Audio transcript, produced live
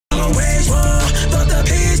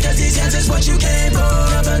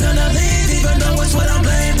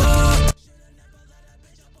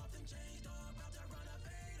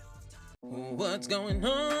What's going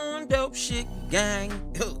on, dope shit gang?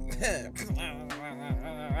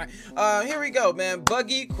 Here we go, man.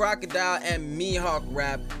 Buggy, Crocodile, and Mihawk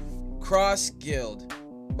rap Cross Guild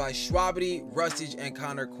by Shwabadi, Rustage, and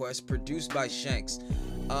Connor Quest, produced by Shanks.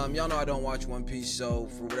 Y'all know I don't watch One Piece, so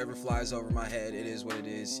for whatever flies over my head, it is what it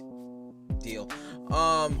is. Deal.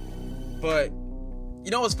 But you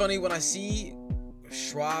know what's funny? When I see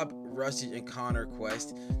Schwab, Rustage, and Connor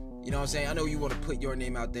Quest, you know what I'm saying? I know you want to put your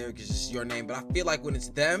name out there because it's your name, but I feel like when it's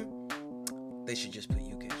them, they should just put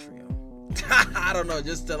UK Trio. I don't know,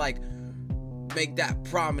 just to like make that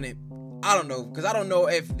prominent. I don't know, because I don't know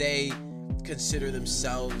if they consider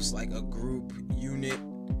themselves like a group unit.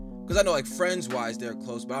 Because I know like friends wise they're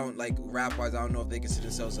close, but I don't like rap wise. I don't know if they consider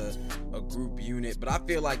themselves a group unit. But I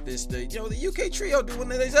feel like the UK Trio do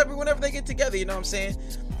whenever they get together. You know what I'm saying?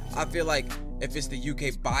 I feel like if it's the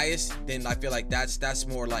UK bias, then I feel like that's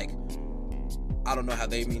more like, I don't know how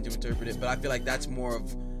they mean to interpret it, but I feel like that's more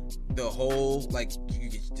of the whole, like you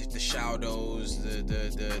get the Showdos,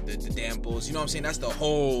 the Damples, you know what I'm saying? That's the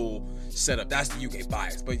whole setup. That's the UK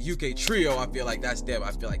bias. But UK Trio, I feel like that's them.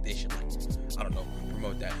 I feel like they should, like, I don't know,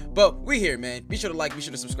 promote that. But we here, man. Be sure to like, be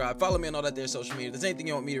sure to subscribe, follow me on all that there social media. If there's anything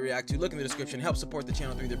you want me to react to, look in the description. Help support the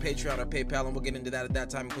channel through either Patreon or PayPal, and we'll get into that at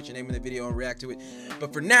that time and put your name in the video and react to it.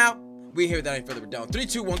 But for now, we here without any further ado. 3,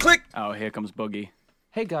 2, 1, click. Oh, here comes Buggy.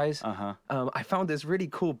 Hey guys. I found this really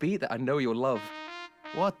cool beat that I know you'll love.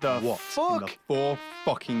 What the fuck? In the four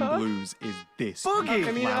fucking blues is this? Buggy!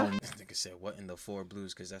 I think it said what in the 4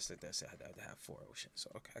 blues, because that's it. That's it. I had to have 4 oceans.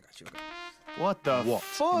 So okay, I got you. Okay. What the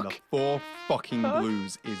fuck? In the four fucking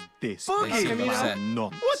blues is this? Buggy!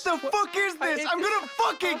 Nonsense. What the fuck is this? I'm gonna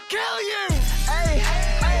fucking kill you!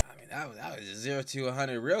 I mean, that was 0 to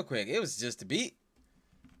 100 real quick. It was just a beat.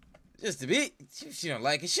 Just a beat. She don't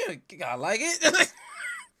like it. She gotta like it.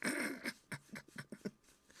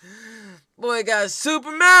 Boy got super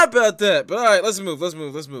mad about that. But alright, let's move. Wow,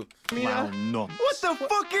 nonsense. What the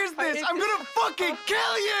fuck is this? I'm gonna fucking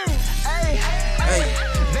kill you! Hey.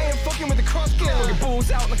 They ain't fucking with the cross kill. We'll get balls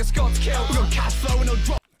out like a Scots kill. We're gonna cash flow and no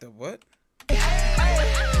drop. The what? They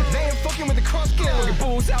ain't fucking with the cross kill. We'll get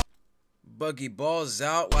balls out. Buggy balls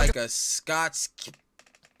out like a Scots.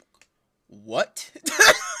 What?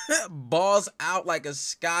 Balls out like a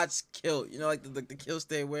Scots kilt. You know, like the kilts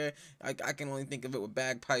they wear. I can only think of it with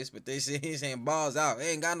bagpipes, but he's saying balls out. They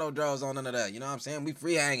ain't got no drawers on, none of that. You know what I'm saying? We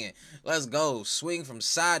free hanging. Let's go. Swing from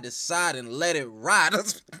side to side and let it ride.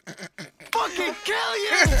 Fucking kill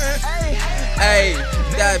you! Hey,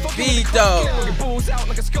 that beat though. We'll get balls out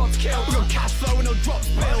like a Scots kilt. We're gonna cash flow and no drop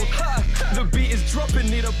spill. The beat is dropping,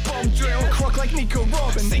 need a bomb drill. Croc like Nico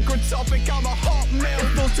Robin. Secret topic, I'm a hot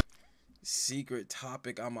mill. Secret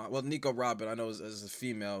topic. Well, Nico Robin, I know is a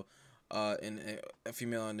female, a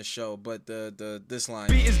female on the show, but this line.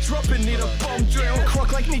 Beat is dropping, need a bomb drill.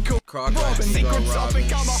 Croc like Nico Robin.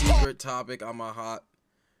 Secret topic. I'm a hot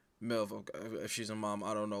milf. If she's a mom,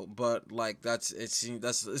 I don't know, but like it's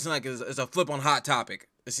like it's a flip on hot topic.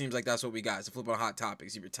 It seems like that's what we got. It's a flip on hot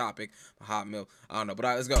topic. Secret topic, a hot milk. I don't know, but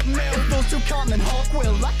all right, let's go. Male falls to Carmen Hawk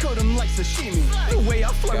will. I cut him like sashimi. The way I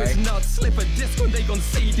flow is nuts. Slip a disc when they gon'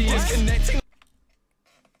 CD. Connecting.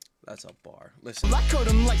 That's a bar. Listen. I cut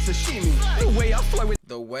him like sashimi. The way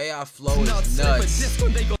I flow is nuts.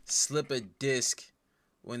 Slip a disc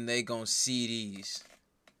when they gon' CDs.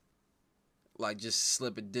 Like just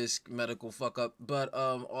slip a disc, medical fuck up. But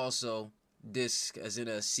also disc as in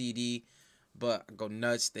a CD. But go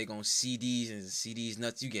nuts, they gon' CDs and CDs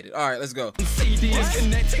nuts. You get it. All right, let's go. CDs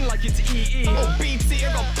connecting like it's EE. Oh, BT,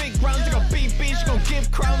 I got big rounds, I got BB. She gon'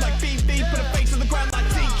 give crown like BB. Put her face on the ground like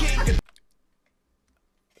Tiki.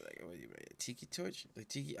 Tiki torch? Like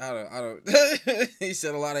Tiki? I don't. He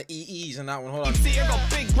said a lot of EEs in that one. Hold on.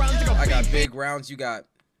 I got big rounds. I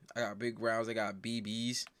got big rounds. I got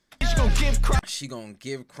BBs. She gon'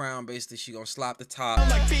 give crown. Basically, she gon' slap the top.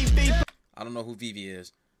 I don't know who Vivi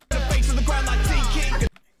is.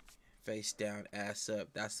 Face down, ass up.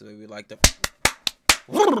 That's the way we like to.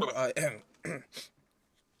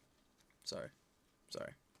 Sorry.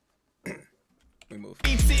 We move.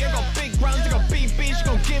 I got big rounds, I got BB. She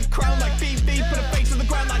gon' give crown like BB. Put her face on the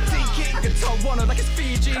ground like Tiki. Guitar one like it's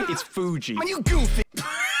Fiji. It's Fuji. Man, you goofy.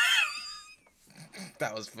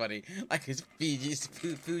 That was funny. Like it's Fiji. It's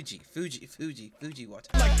Fuji water.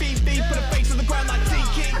 Like BB, put her face on the ground like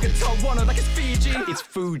Tiki. Guitar one like it's Fiji. It's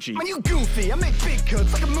Fuji. Man, you goofy. I make big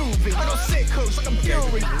cuts like a movie. I got sick hooks like I'm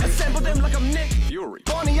Fury. Assemble them like I'm Nick Fury.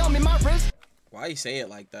 Bonnie on me, my wrist. Why you say it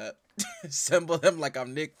like that? Assemble them like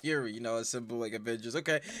I'm Nick Fury. You know, assemble like Avengers.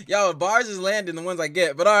 Okay. Yo, bars is landing the ones I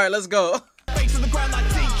get. But all right, let's go. Face on the ground like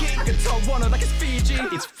Tiki. Guitar one like it's Fiji.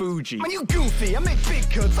 It's Fuji. Man, you goofy. I make big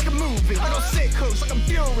hooks like a movie. I got sick hooks like I'm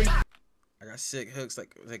Fury. I got sick hooks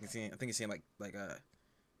like I think it's saying like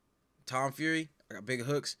Tom Fury. I got big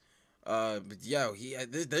hooks. But yo,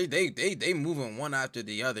 they moving one after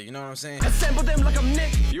the other. You know what I'm saying? Assemble them like I'm Nick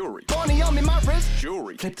Fury. Bonnie on me, my wrist.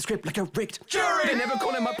 Jury. Flip the script like a rigged jury. They never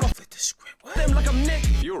calling my prophet. Flip the script. What? Them like I'm Nick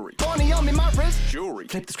Fury. Bonnie on me, my wrist. Jury.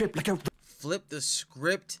 Flip the script like a Flip the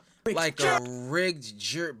script like a rigged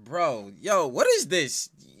jerk, bro. Yo, what is this?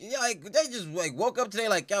 Like they just like woke up today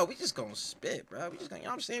like, yo, we just gonna spit, bro. We just gonna, you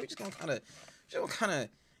know what I'm saying? We just gonna kind of, you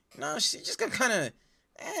know, just gonna kind of.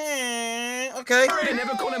 Okay. They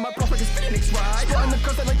never calling my prophet like Phoenix, right? Spotting the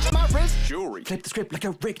cause like my wrist. Jury. Flip the script like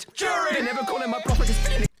a rigged jury. They never calling my prophet like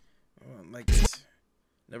Phoenix. Like this.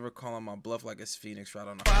 Never calling my bluff like it's Phoenix, right? I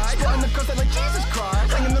don't know. Spotting the cause like Jesus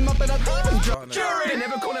Christ. Hanging them up in a demon jury. They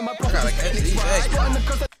never calling my prophet like Phoenix, right? Spotting the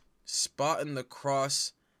cause spotting the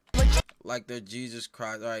cross like the Jesus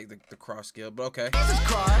Christ. All right, the cross skill, but okay. Jesus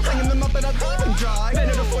Christ. Hanging them up in a demon drive. They're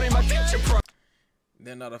not affording my future price.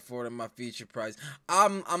 They're not affording my feature price.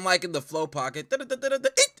 I'm liking the flow pocket. The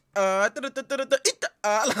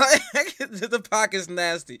pocket's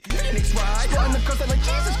nasty. Phoenix ride. Spotting the cause like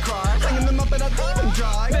Jesus Christ. Hanging them up in a demon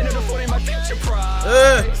drive. They're not affording my future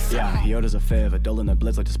price. Yeah, he orders a favor, dulling the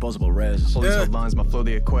blitz like disposable res. All these hot lines, my flow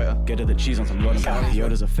the equator. Get to the cheese on some running back. He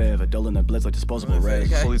orders a favor, dulling the blitz like disposable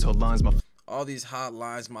res. All these hot lines, my All these hot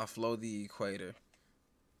lines, my flow the equator.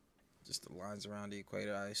 Just the lines around the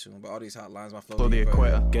equator, I assume. But all these hot lines, my flow the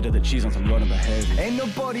equator. Get to the cheese on some rodent behavior. Ain't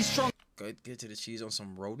nobody strong. Get to the cheese on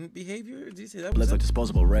some rodent behavior? Did you say that? Blitz like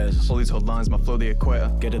disposable res. All these hot lines, my flow the equator.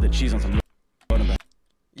 Get to the cheese on some rodent behavior.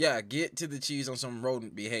 Yeah, get to the cheese on some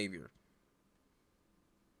rodent behavior.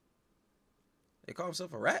 They call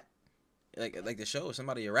himself a rat? Like the show,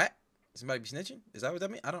 somebody a rat? Somebody be snitching? Is that what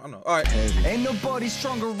that means? I don't know. All right. Ain't nobody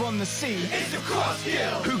stronger on the scene. It's the cross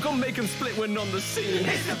skill. Who gon' make them split when on the scene?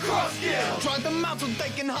 It's the cross skill. Drive them out so they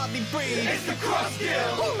can hardly breathe. It's the cross skill.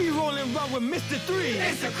 Who be rolling around with Mr. 3?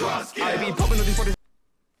 It's the cross skill. I be popping on these bodies.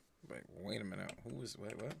 Wait a minute. Who is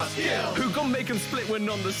what? Who gon' make them split when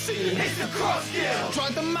on the scene? It's the cross skill.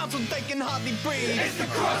 Drive them out so they can hardly breathe. It's the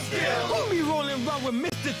cross skill. Who be rolling around with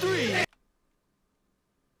Mr. 3?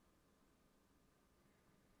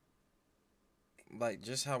 Like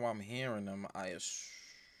just how I'm hearing them, it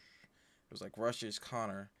was like Rustage,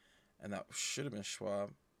 Connor, and that should have been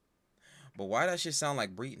Schwab. But why that shit sound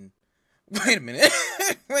like Breton? Wait a minute.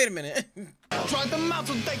 Wait a minute. Drive them out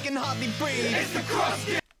so they can hardly breathe. It's the cross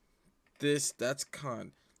skill. That's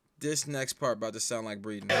Con. This next part about to sound like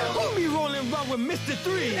Breton. Who be rolling around with Mr.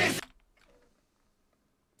 3?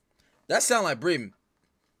 That sound like Breton.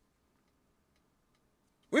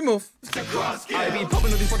 We move. I be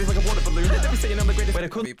popping on these bodies like a water balloon. They be saying I'm the greatest, but I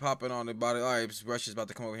couldn't be popping on the body. All right, Rush is about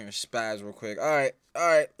to come over here and spaz real quick. All right.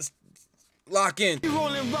 Let's lock in. You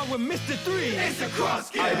rolling around with Mr. 3. It's the cross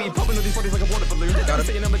skill. I be popping on these bodies like a water balloon. They be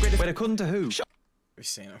saying I'm the greatest, but according to who? We're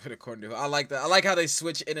saying according to who. I like that. I like how they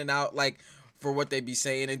switch in and out, like for what they be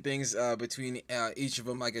saying and things between each of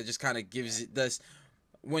them. Like it just kind of gives it this.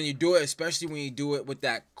 When you do it, especially when you do it with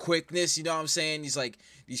that quickness, you know what I'm saying?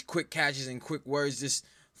 These quick catches and quick words just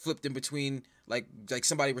flipped in between, like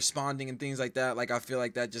somebody responding and things like that. Like I feel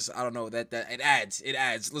like that just, I don't know, that it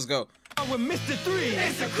adds. Let's go. With Mr. 3,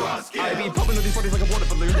 it's the cross skill. I be popping on these bodies like a water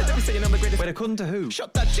balloon. They be saying I'm the greatest, but according to who?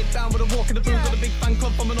 Shut that shit down with a walk in the booth. Got a big fan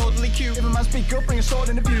club from an orderly queue. If a man speak up, bring a sword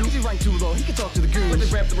in the view. Easy rank too low, he can talk to the goons. When they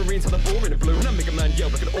rap the Marines on the ball in the blue, and I make a man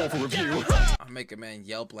yelp like an awful review. I make a man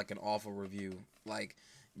yelp like an awful review. Like,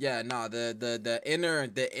 yeah, nah,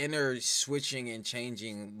 the inner switching and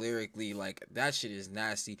changing lyrically, like that shit is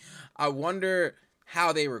nasty. I wonder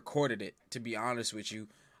how they recorded it, to be honest with you.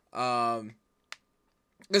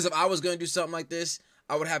 Because if I was gonna do something like this,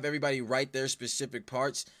 I would have everybody write their specific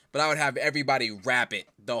parts, but I would have everybody rap it,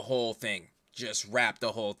 the whole thing. Just rap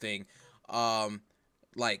the whole thing.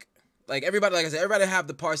 Like everybody, like I said, everybody have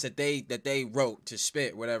the parts that they wrote to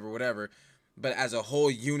spit, whatever. But as a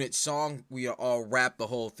whole unit song, we all rap the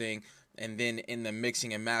whole thing. And then in the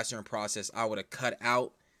mixing and mastering process, I would have cut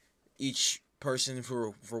out each person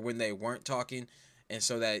for when they weren't talking. And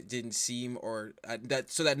so that it didn't seem, or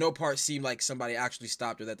so that no part seemed like somebody actually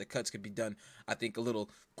stopped, or that the cuts could be done, I think, a little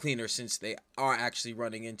cleaner, since they are actually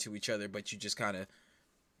running into each other, but you just kind of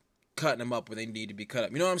cutting them up when they need to be cut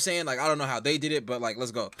up. You know what I'm saying? Like, I don't know how they did it, but like,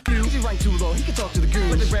 let's go. Easy rank too low, he can talk to the goons.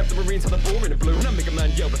 When they rap the Marines on the ball in the blue, and I make a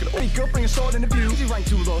man yelp like an awful review. Bring a sword in the view. Easy rank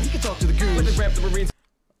too low, he can talk to the goons. When they rap the Marines,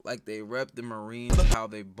 like they rep the Marines, how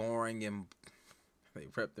they boring and They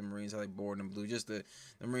rep the Marines, how they board them blue. Just the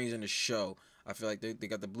Marines in the show. I feel like they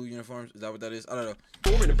got the blue uniforms. Is that what that is? I don't know.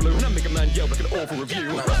 Four in the blue, and I make a man yell like an awful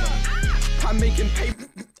review. I'm making paper.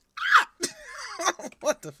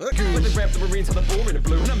 What the fuck? When they rap the Marines on the four in the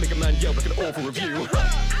blue, and I make a man yell like an awful review.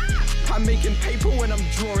 I'm making paper when I'm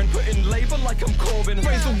drawing, putting labor like I'm Corbin.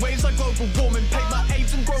 Raise the waves like global warming, paint my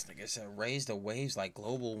AIDS and grow. Like I said, raise the waves like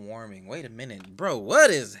global warming. Wait a minute, bro. What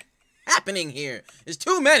is happening here? There's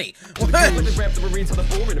too many. When they rap the Marines on the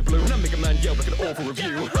four in the blue, and I make a man yell like an awful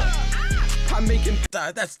review. I'm making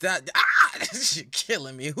that's you're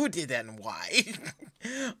killing me. Who did that and why?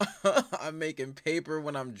 I'm making paper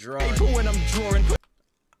when I'm drawing. paper when I'm drawing,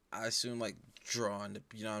 I assume like drawing,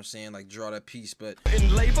 you know what I'm saying? Like draw that piece, but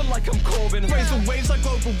in labor like I'm Corbin. Raise the waves like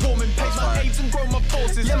global warming, paint my AIDS and grow my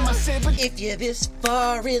forces. Yeah, my saber. If you're this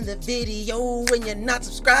far in the video and you're not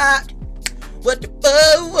subscribed, what the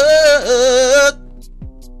fuck?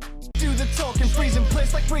 Do the talking, freeze in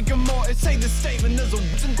place like rigor mortis. Say the statement, there's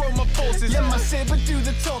a and grow my forces. Yeah, my saber. Do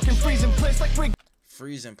the talking, freeze in place like rigor.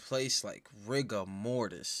 freeze in place like rigor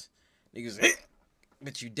mortis. Niggas,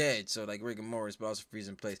 but you dead, so like rigor mortis, but also freeze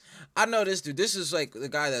in place. I know this dude. This is like the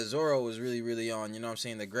guy that Zoro was really on. You know what I'm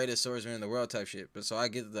saying? The greatest swordsman in the world type shit. But so I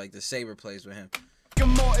get like the saber plays with him. Rigor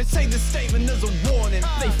mortis. Say the statement, there's a warning.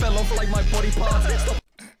 They fell off like my body parts.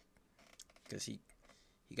 Cause he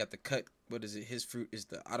got the cut. What is it? His fruit is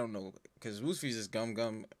the, I don't know. Cause Luffy's is gum.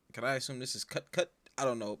 Can I assume this is cut? I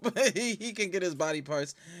don't know. But he can get his body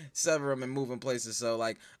parts, sever them, and move in places. So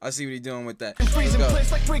like I see what he's doing with that. Freeze in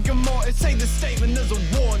place like rigor mortis. Say the statement, there's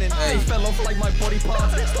a warning. Hey. They fell off like my body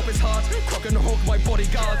parts. Stop his heart. Croc and Hawk, my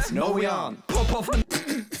bodyguards. No, we aren't. Pop off and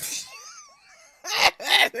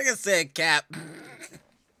Nigga said cap.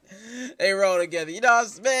 They roll together. You know what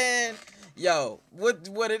I'm saying? Yo,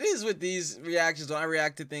 what it is with these reactions, when I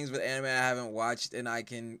react to things with anime I haven't watched and I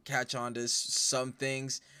can catch on to some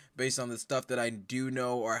things based on the stuff that I do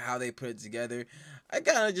know or how they put it together, it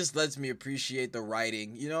kind of just lets me appreciate the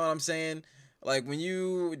writing. You know what I'm saying? Like when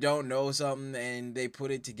you don't know something and they put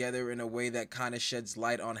it together in a way that kind of sheds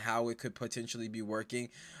light on how it could potentially be working,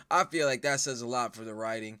 I feel like that says a lot for the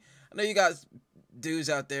writing. I know you got dudes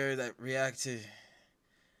out there that react to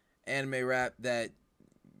anime rap that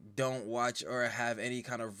don't watch or have any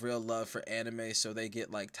kind of real love for anime, so they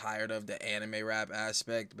get like tired of the anime rap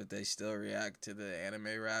aspect, but they still react to the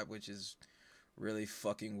anime rap, which is really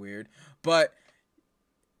fucking weird. But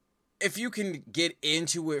if you can get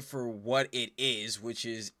into it for what it is, which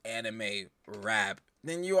is anime rap,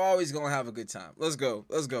 then you always gonna have a good time. Let's go.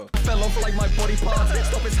 fell off like my body parts.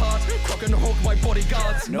 Stop his heart. Croc and Hawk, my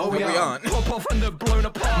bodyguards. No, What we we aren't. on? Pop off and they're blown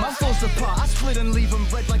apart. My thoughts apart. I split and leave them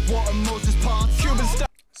red like water Moses parts. Cuban style.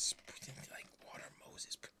 Like water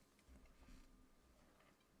Moses.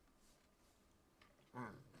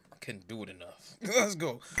 Couldn't do it enough. Let's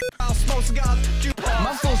go. Smoke cigars.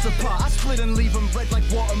 My thoughts apart. I split and leave them red like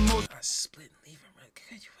water Moses I split and leave him right.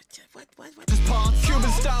 What? parts. Cuban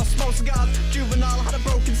style. Smoke cigars. Juvenile had a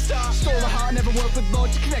broken star. Stole a heart. Never worked with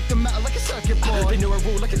Lord to connect the metal like a circuit board. They knew a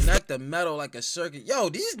rule like a Connect the metal like a circuit. Yo,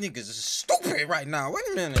 these niggas are stupid right now. Wait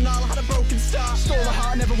a minute. Juvenile had a broken star. Stole a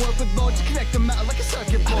heart. Never worked with Lord to connect the metal like a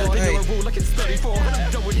circuit board. They knew a rule like it's 34. And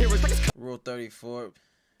I'm done with heroes like it's Rule 34.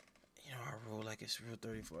 You know, I rule like it's Rule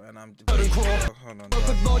 34, and I'm. Hold Hold on. Work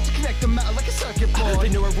with Lord to connect the metal like a circuit board. They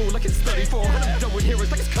knew a rule like it's 34. And I'm done with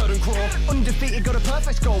heroes like it's curtain crawl. Undefeated, got a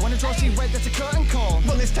perfect score. When it's all see red, that's a curtain call.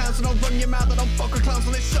 Run this town, so don't run your mouth. I don't fuck with clowns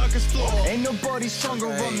on this circus floor. Ain't nobody stronger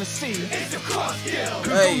on the scene. It's the cross guild.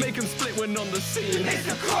 Who Hey. gon' make 'em split when on the scene? It's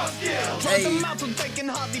the cross guild. Hey. Run the mouth, so they can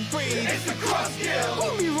hardly breathe. It's the cross guild.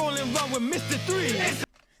 Won't be rolling around with Mr. 3.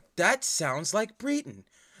 That sounds like Breton.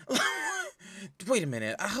 Wait a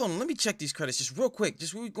minute. Hold on. Let me check these credits just real quick.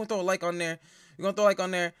 We're gonna throw a like on there. We're gonna throw a like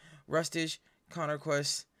on there. Rustage, Counter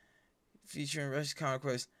Quest, featuring Rustage, Counter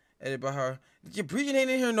Quest, edited by her. Yeah, Breton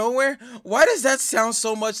ain't in here nowhere. Why does that sound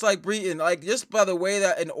so much like Breton? Like just by the way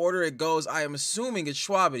that in order it goes, I am assuming it's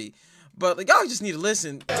Shwabadi. But like y'all just need to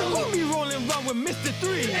listen. Won't be rolling around with Mr.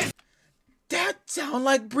 3. That sound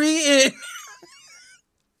like Breton.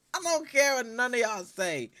 I don't care what none of y'all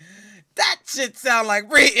say. That shit sound like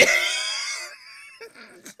Breton.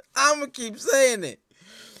 I'ma keep saying it.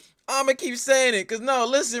 Cause no,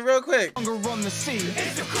 listen real quick. Stronger on the scene.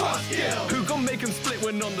 It's the cross guild. Who gon' make 'em split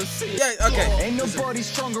when on the scene? Yeah, okay. Ain't nobody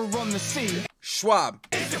stronger on the scene. Schwab,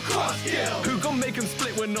 It's the cross guild. Who gon' make 'em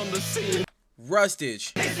split when on the scene?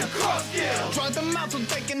 Rustage, It's the cross guild. Drive them out so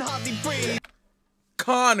they can hardly breathe.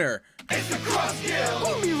 Connor. It's the cross guild.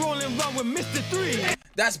 Won't be rolling around with Mr. 3.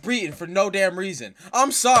 That's Breton for no damn reason.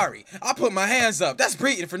 I'm sorry. I put my hands up. That's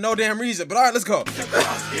Breton for no damn reason. But alright, let's go.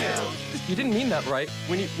 You didn't mean that, right?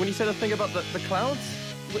 When you said a thing about the clouds?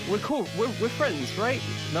 We're cool. We're friends, right?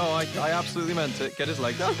 No, I absolutely meant it. Get his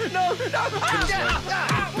leg. No.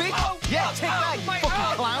 Bitch! Yeah, take that, you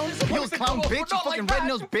fucking clown! You clown bitch! You fucking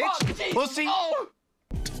red-nosed bitch! Pussy!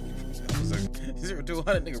 He's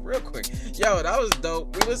 200 nigga real quick. Yo, that was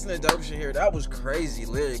dope. We listened to dope shit here. That was crazy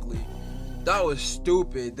lyrically. That was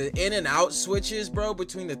stupid. The in and out switches, bro,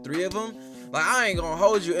 between the three of them. Like, I ain't gonna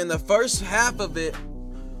hold you. In the first half of it,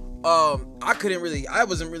 I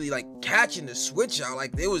wasn't really like catching the switch out.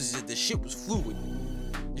 Like, the shit was fluid.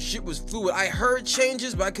 The shit was fluid. I heard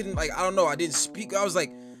changes, but I couldn't, like, I don't know. I didn't speak. I was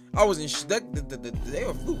like, I wasn't, they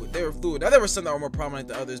were fluid. They were fluid. Now, there were some that were more prominent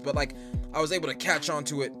than others, but like, I was able to catch on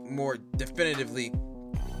to it more definitively,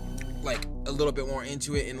 like a little bit more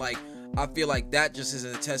into it. And like, I feel like that just is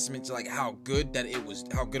a testament to like how good it was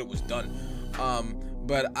done.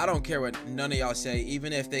 But I don't care what none of y'all say,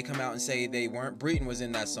 even if they come out and say they weren't. Breeton was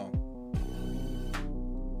in that song.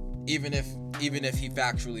 Even if he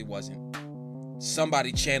factually wasn't.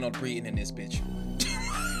 Somebody channeled Breeton in this bitch.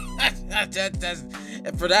 That's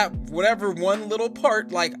for that whatever one little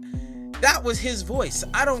part, like that was his voice.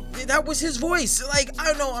 That was his voice. Like,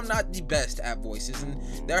 I know I'm not the best at voices, and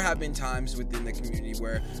there have been times within the community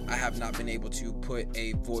where I have not been able to put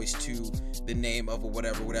a voice to the name of a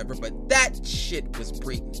whatever, but that shit was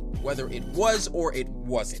Breeton, whether it was or it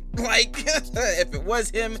wasn't. Like, if it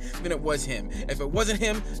was him, then it was him. If it wasn't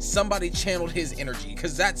him, somebody channeled his energy,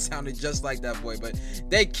 because that sounded just like that boy. But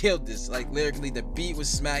they killed this. Like, lyrically, the beat was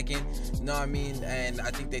smacking, you know what I mean? And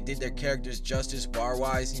I think they did their characters justice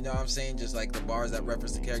bar-wise, you know what I'm saying? Just like the bars that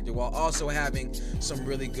reference the character, while also having some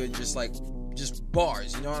really good just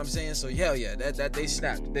bars, you know what I'm saying? So hell yeah, that they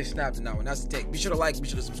snapped in that one. That's the take. Be sure to like, be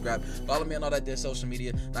sure to subscribe, follow me on all that social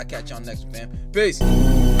media, and I'll catch y'all next one, fam. Peace.